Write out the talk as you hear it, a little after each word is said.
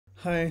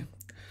Hi,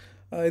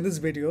 in this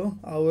video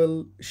I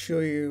will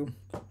show you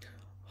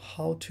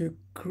how to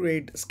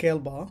create scale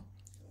bar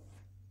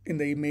in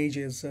the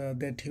images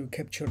that you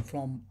captured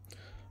from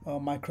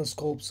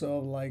microscopes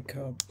like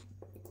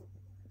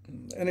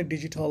any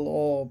digital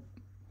or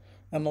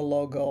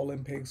analog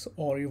Olympics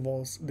or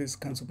EVOS, these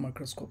kinds of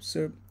microscopes.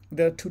 So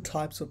there are two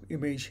types of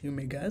image you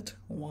may get.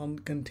 One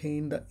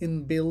contain the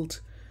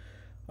inbuilt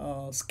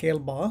scale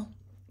bar,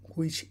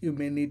 which you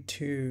may need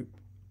to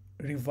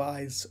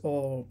revise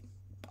or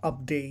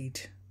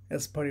update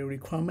as per your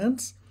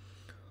requirements,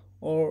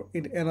 or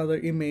in another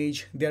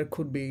image there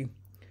could be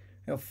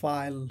a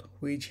file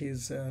which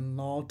is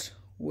not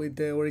with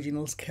the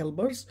original scale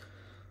bars.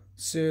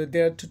 So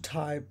there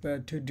are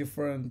two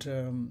different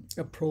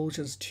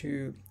approaches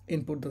to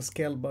input the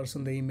scale bars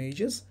on the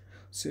images.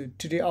 So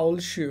today I'll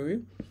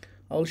show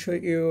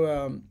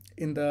you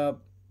in the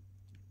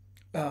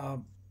uh,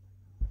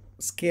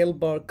 scale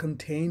bar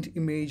contained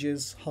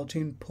images how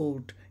to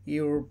input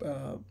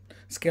your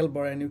scale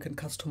bar, and you can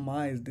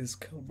customize this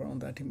scale bar on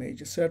that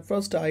image. So at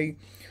first I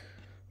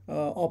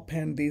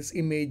open this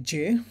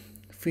ImageJ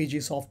Fiji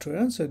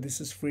software. So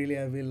this is freely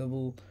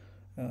available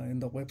in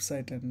the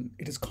website, and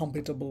it is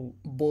compatible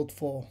both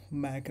for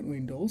Mac and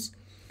Windows.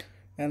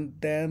 And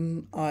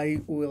then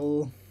I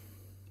will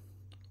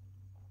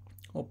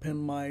open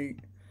my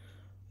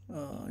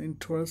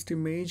interest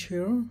image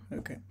here.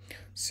 Okay,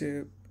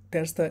 so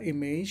that's the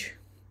image.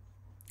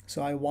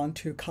 So I want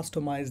to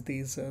customize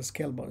these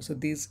scale bars. So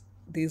these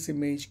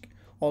image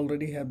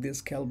already have this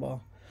scale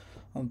bar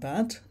on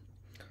that.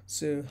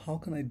 So how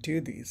can I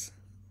do this?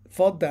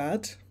 For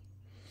that,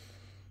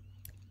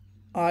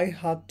 I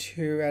had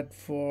to at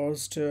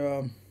first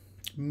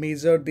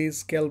measure this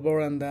scale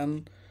bar and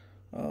then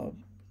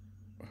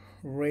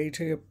rate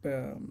a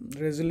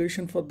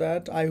resolution. For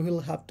that, I will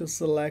have to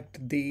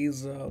select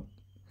these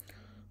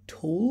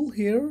tool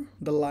here,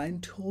 the line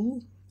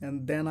tool,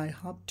 and then I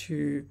have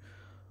to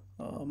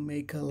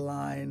make a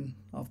line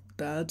of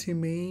that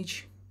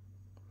image.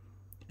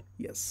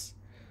 Yes,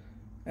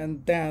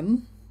 and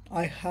then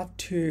I have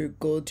to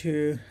go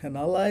to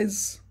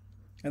analyze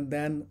and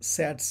then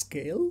set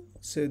scale.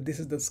 So this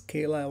is the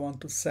scale I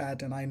want to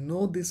set, and I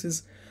know this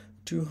is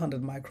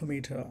 200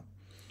 micrometer.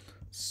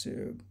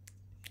 So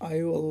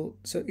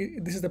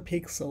this is the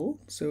pixel,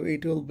 so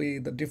it will be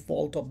the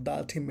default of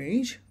that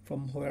image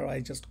from where I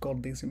just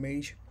got this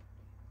image.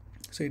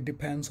 So it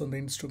depends on the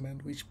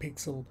instrument which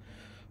pixel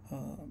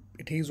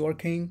it is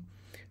working.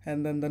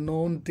 And then the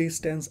known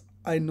distance,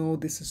 I know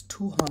this is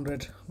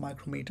 200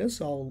 micrometers,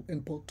 so I'll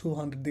input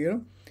 200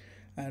 there.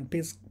 And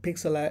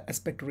pixel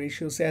aspect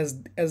ratios,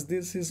 as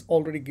this is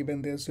already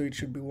given there, so it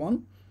should be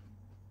 1.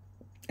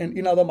 And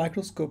in other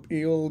microscope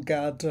you'll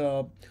get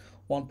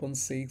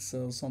 1.6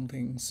 or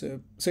something.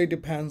 So it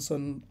depends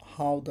on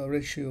how the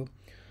ratio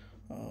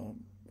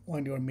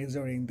when you're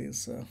measuring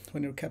this,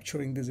 when you're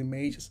capturing these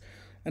images.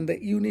 And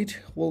the unit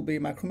will be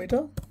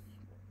micrometer.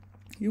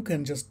 You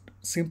can just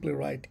simply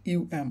write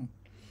UM,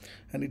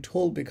 and it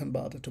will be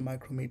converted to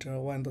micrometer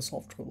when the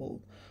software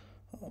will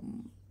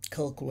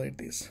calculate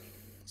this.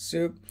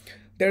 So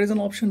there is an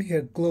option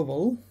here,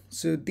 global.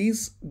 So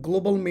this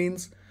global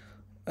means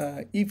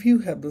if you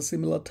have the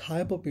similar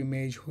type of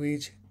image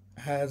which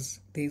has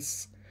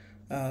this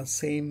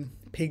same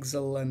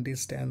pixel and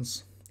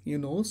distance,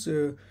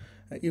 so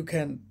you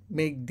can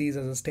make these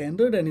as a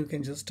standard, and you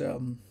can just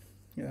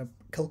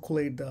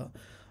calculate the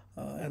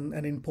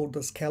and import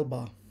the scale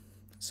bar.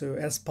 So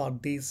as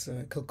part these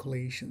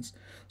calculations,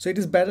 so it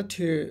is better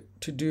to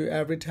do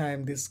every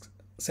time this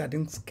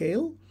setting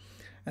scale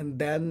and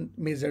then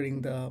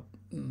measuring the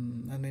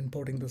and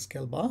importing the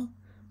scale bar.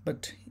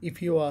 But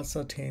if you are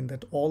certain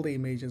that all the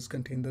images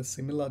contain the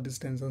similar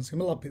distance and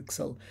similar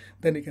pixel,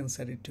 then you can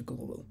set it to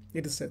global.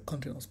 It is a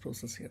continuous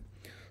process here.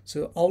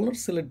 So I'll not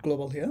select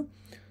global here,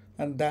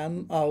 and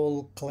then I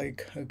will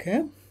click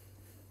OK.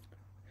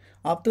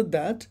 After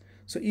that,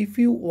 so if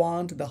you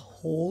want the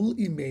whole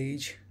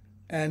image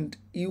and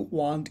you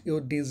want your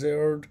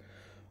desired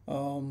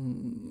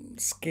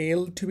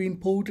scale to be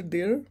imported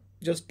there,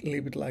 just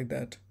leave it like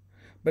that.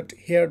 But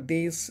here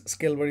this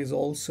scale bar is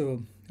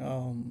also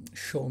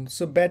shown.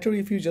 So better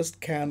if you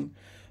just can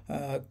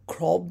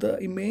crop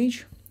the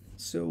image.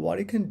 So what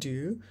you can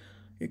do,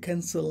 you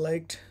can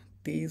select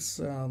this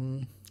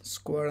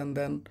square and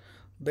then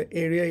the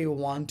area you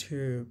want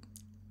to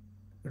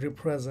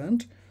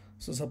represent.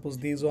 So suppose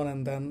this one,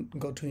 and then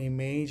go to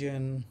image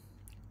and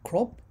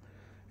crop.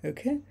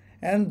 Okay,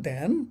 and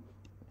then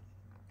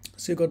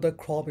so you got the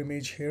crop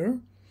image here,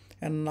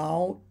 and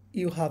now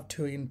you have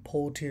to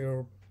import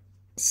your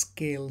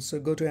scale. So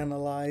go to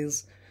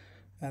analyze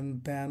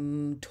and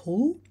then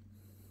tool,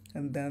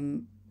 and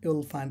then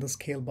you'll find the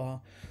scale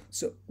bar.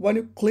 So when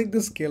you click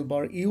the scale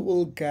bar, you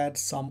will get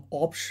some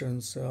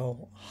options.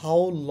 So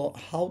how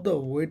the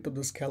width of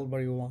the scale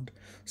bar you want.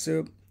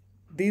 So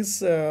this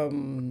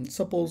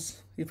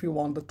suppose if you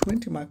want the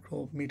 20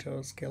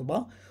 micrometer scale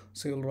bar,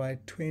 so you'll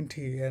write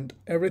 20, and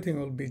everything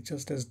will be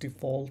just as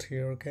default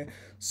here. Okay,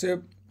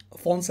 so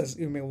font size,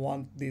 you may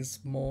want this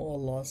more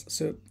or less.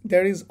 So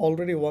there is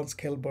already one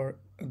scale bar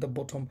at the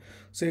bottom,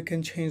 so you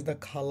can change the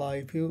color.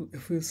 If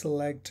you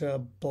select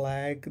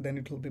black, then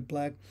it will be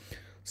black.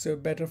 So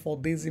better for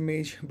this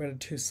image, better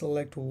to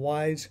select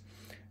white.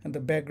 And the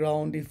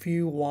background, if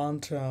you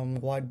want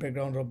white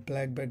background or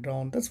black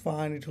background, that's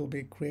fine, it will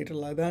be created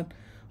like that.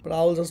 But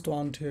I'll just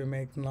want to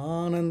make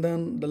none. And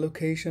then the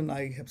location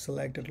I have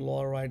selected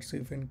lower right, so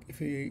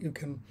you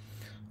can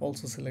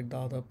also select the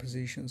other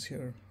positions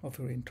here of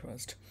your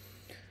interest.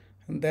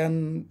 And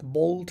then the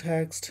bold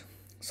text.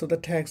 So the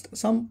text,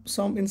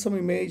 in some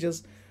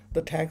images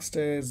the text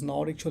is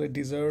not actually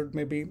desired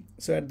maybe,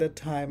 so at that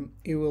time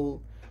you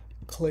will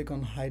click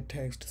on hide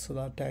text, so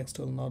that text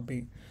will not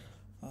be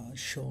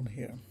shown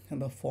here,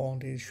 and the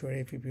font is sure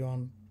if you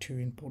want to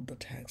input the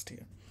text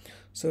here.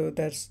 So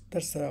that's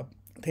the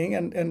thing,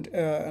 and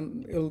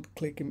you'll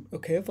click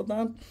OK for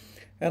that.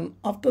 And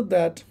after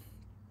that,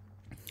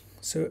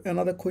 so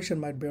another question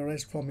might be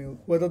arised from you,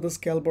 whether the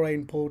ScaleBar I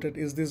imported,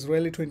 is this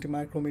really 20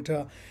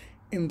 micrometer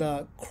in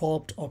the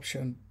cropped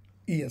option?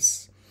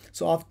 Yes.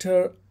 So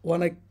after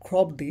when I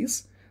crop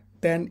this,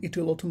 then it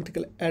will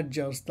automatically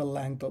adjust the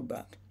length of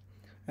that,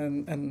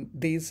 and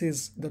this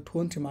is the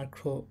 20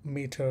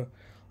 micrometer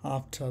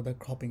after the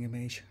cropping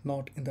image,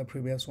 not in the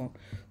previous one.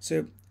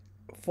 So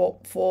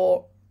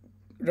for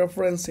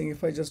referencing,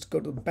 if I just go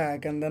to the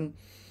back and then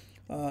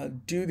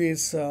do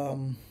this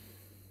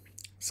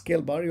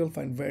ScaleBar, you'll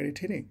find very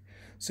tiny.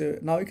 So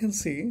now you can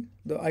see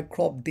I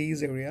cropped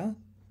this area,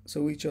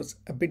 so which was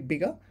a bit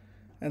bigger,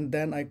 and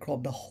then I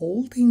crop the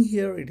whole thing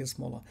here, it is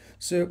smaller.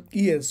 So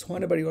yes,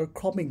 whenever you are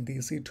cropping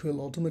this, it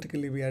will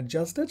automatically be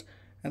adjusted,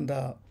 and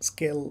the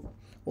scale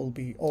will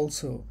be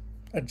also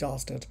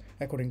adjusted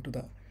according to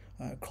the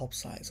crop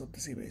size of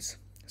this image.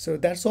 So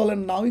that's all.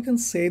 And now you can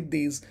save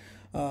these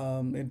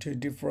into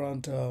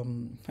different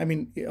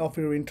of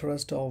your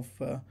interest of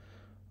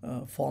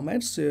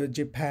formats, so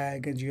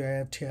JPEG and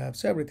GIF, TIFF,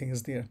 so everything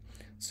is there.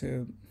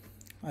 So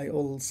I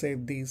will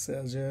save these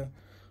as a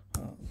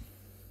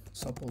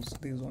suppose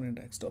this one in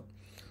desktop.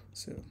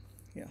 So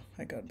yeah,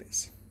 I got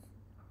this.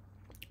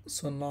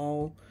 So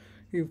now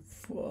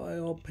if I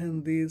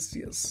open this,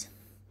 yes,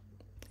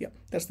 yeah,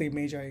 that's the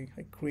image I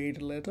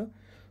created later.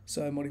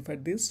 So I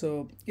modified this.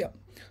 So yeah,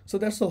 so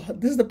that's all.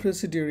 This is the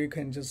procedure. You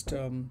can just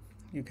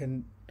you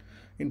can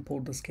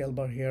import the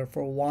ScaleBar here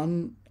for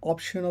one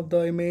option of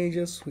the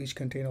images which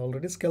contain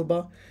already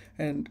ScaleBar,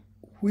 and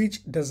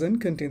which doesn't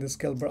contain the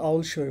ScaleBar. I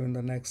will show you in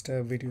the next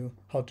video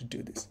how to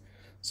do this.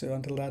 So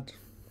until that,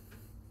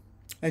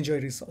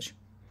 enjoy research.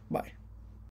 Bye.